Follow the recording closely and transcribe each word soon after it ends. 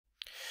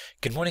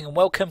Good morning and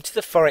welcome to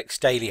the Forex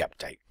Daily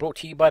Update, brought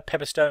to you by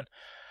Pepperstone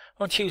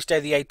on Tuesday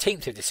the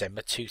 18th of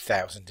December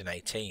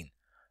 2018.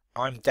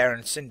 I'm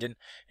Darren Sinden and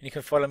you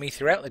can follow me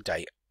throughout the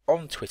day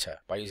on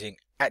Twitter by using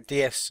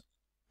 @ds_Pepperstone.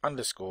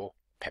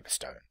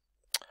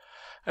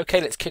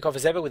 Okay, let's kick off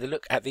as ever with a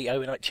look at the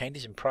overnight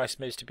changes and price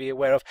moves to be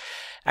aware of.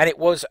 And it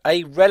was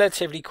a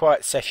relatively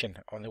quiet session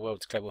on the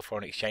world's global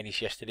foreign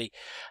exchanges yesterday.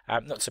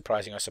 Not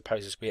surprising, I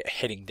suppose, as we're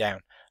heading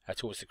down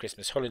towards the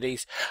Christmas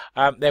holidays.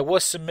 There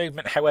was some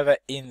movement, however,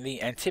 in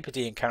the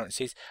Antipodean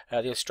currencies.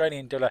 The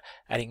Australian dollar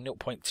adding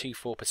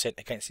 0.24%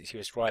 against its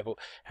US rival,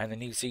 and the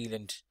New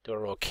Zealand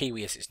dollar, or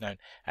Kiwi as it's known,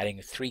 adding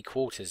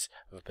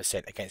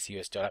 0.75% against the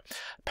US dollar.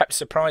 Perhaps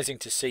surprising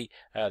to see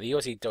the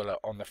Aussie dollar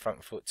on the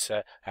front foot,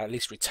 at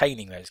least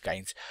retaining those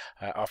gains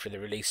after the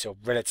release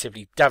of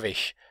relatively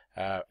dovish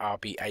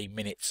RBA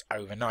minutes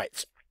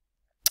overnight.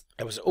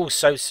 There was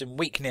also some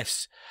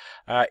weakness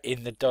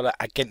in the dollar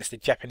against the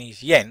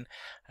Japanese yen.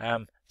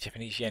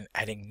 Japanese yen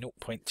adding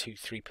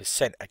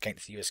 0.23%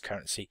 against the US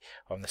currency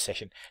on the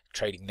session,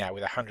 trading now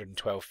with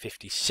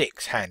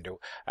 112.56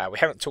 handle. We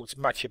haven't talked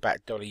much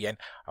about dollar yen.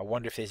 I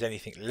wonder if there's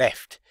anything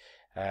left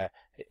in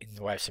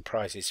the way of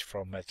surprises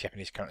from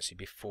Japanese currency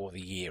before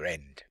the year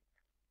end.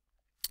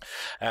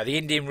 The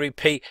Indian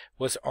rupee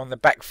was on the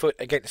back foot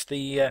against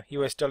the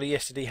US dollar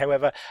yesterday,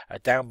 however,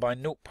 down by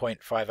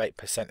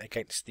 0.58%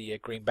 against the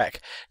greenback.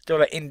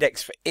 Dollar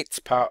index for its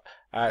part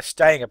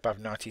staying above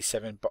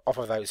 97, but off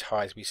of those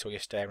highs we saw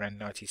yesterday around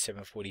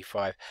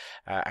 97.45,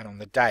 and on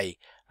the day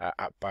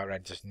up by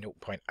around just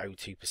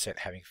 0.02%,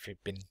 having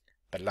been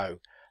below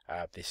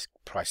this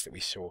price that we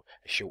saw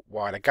a short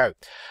while ago.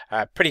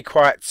 Pretty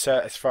quiet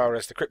as far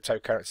as the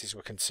cryptocurrencies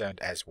were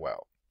concerned as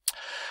well.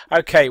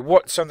 Okay,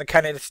 what's on the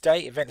calendar today?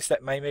 Events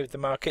that may move the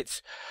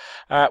markets.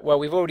 Well,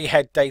 we've already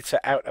had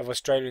data out of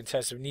Australia in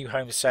terms of new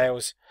home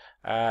sales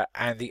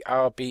and the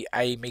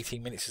RBA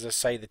meeting minutes. As I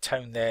say, the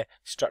tone there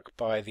struck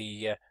by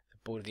the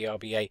board of the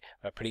RBA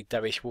are pretty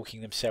dovish,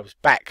 walking themselves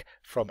back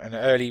from an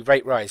early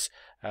rate rise.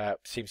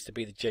 Seems to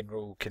be the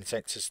general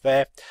consensus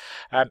there.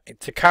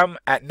 To come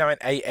at 9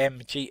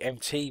 AM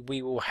GMT,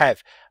 we will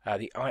have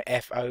the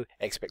IFO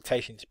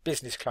expectations,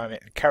 business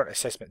climate and current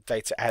assessment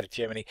data out of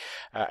Germany.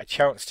 A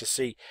chance to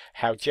see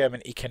how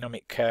German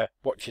economic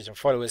watchers and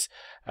followers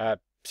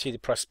see the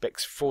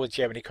prospects for the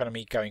German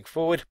economy going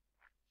forward.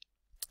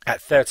 At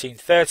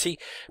 13:30,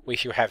 we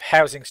shall have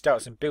housing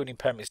starts and building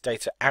permits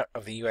data out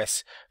of the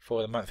US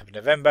for the month of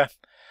November.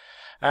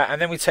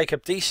 And then we take a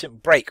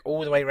decent break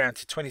all the way around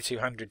to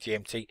 2200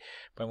 GMT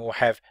when we'll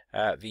have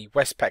the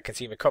Westpac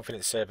Consumer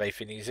Confidence Survey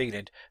for New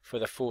Zealand for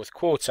the fourth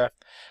quarter,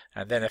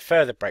 and then a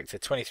further break to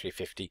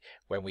 2350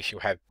 when we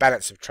shall have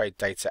balance of trade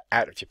data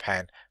out of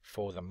Japan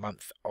for the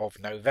month of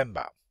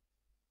November.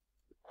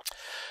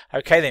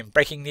 Okay then,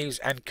 breaking news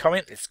and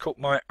comment. It's caught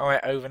my eye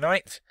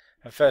overnight.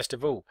 And first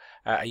of all,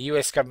 a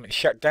US government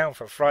shutdown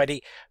from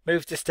Friday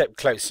moved a step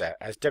closer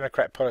as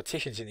Democrat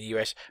politicians in the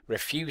US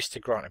refused to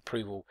grant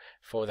approval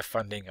for the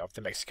funding of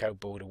the Mexico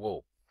border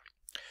wall.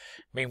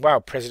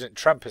 Meanwhile, President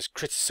Trump has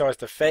criticised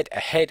the Fed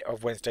ahead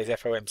of Wednesday's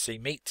FOMC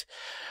meet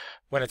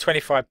when a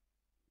 25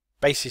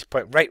 basis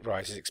point rate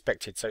rise is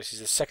expected. So this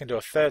is the second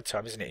or third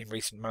time, isn't it, in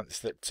recent months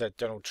that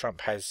Donald Trump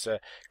has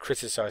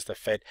criticised the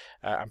Fed.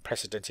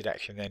 Unprecedented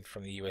action then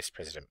from the US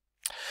president.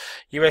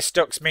 US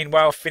stocks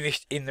meanwhile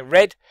finished in the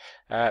red,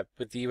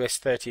 with the US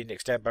 30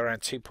 index down by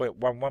around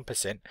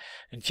 2.11%,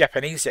 and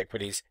Japanese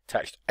equities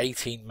touched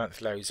 18-month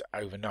lows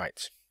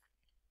overnight.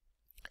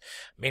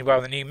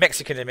 Meanwhile, the new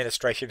Mexican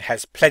administration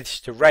has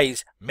pledged to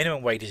raise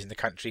minimum wages in the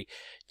country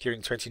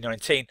during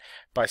 2019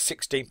 by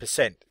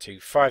 16% to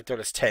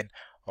 $5.10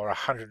 or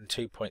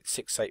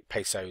 102.68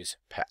 pesos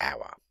per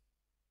hour.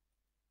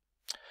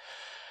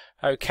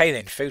 Okay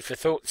then, food for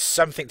thought,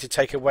 something to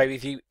take away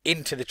with you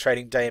into the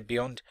trading day and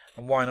beyond,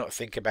 and why not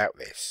think about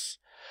this?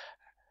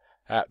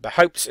 The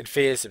hopes and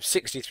fears of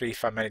 63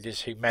 fund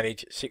managers who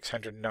manage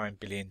 $609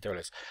 billion.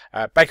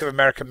 Bank of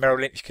America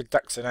Merrill Lynch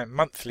conducts a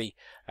monthly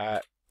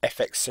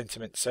FX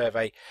sentiment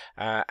survey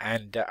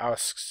and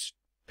asks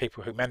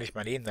people who manage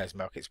money in those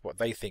markets what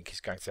they think is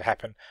going to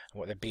happen and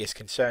what their biggest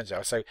concerns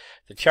are. So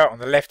the chart on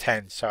the left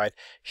hand side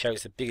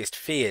shows the biggest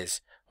fears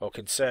or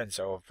concerns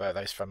of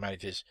those fund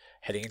managers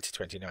heading into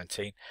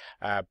 2019.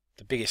 The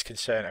biggest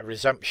concern, a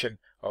resumption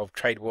of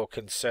trade war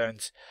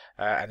concerns,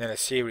 and then a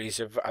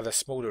series of other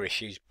smaller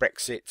issues,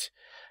 Brexit,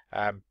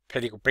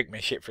 political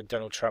brinkmanship from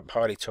Donald Trump,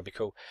 highly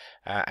topical,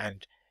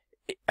 and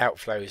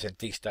outflows and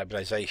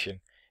destabilisation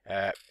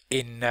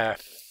in the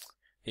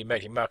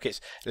emerging markets.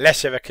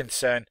 Less of a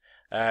concern,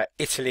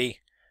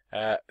 Italy,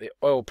 the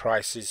oil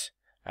prices,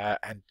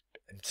 and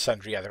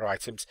sundry other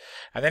items.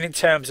 And then in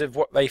terms of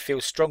what they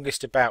feel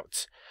strongest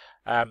about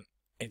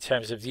in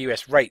terms of the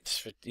US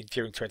rates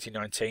during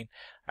 2019,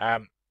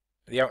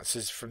 the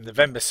answers from the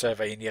November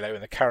survey in yellow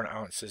and the current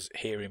answers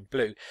here in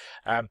blue.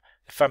 The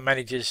fund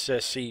managers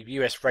see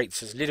US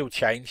rates as little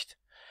changed.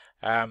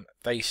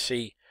 They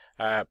see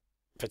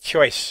for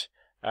choice,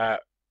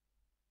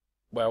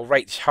 well,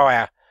 rates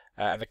higher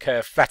and the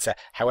curve flatter.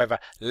 However,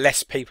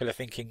 less people are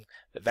thinking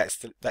that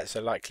that's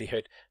a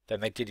likelihood than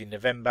they did in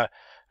November.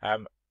 A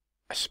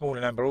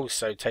smaller number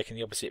also taking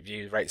the opposite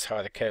view, rates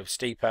higher, the curve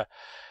steeper,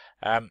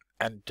 and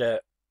 2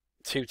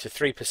 to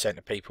 3%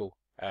 of people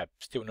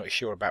still not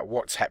sure about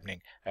what's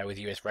happening with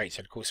US rates.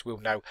 And of course, we'll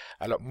know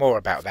a lot more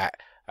about that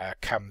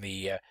come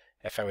the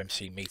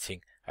FOMC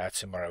meeting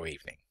tomorrow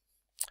evening.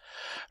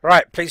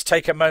 Right, please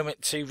take a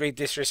moment to read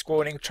this risk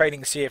warning.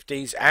 Trading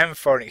CFDs and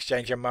foreign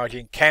exchange on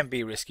margin can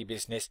be risky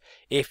business.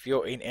 If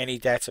you're in any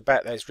doubt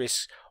about those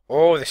risks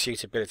or the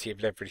suitability of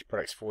leveraged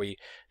products for you,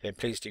 then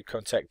please do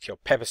contact your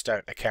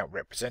Pepperstone account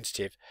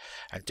representative,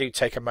 and do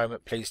take a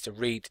moment please to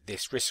read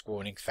this risk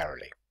warning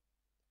thoroughly.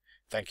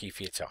 Thank you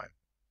for your time.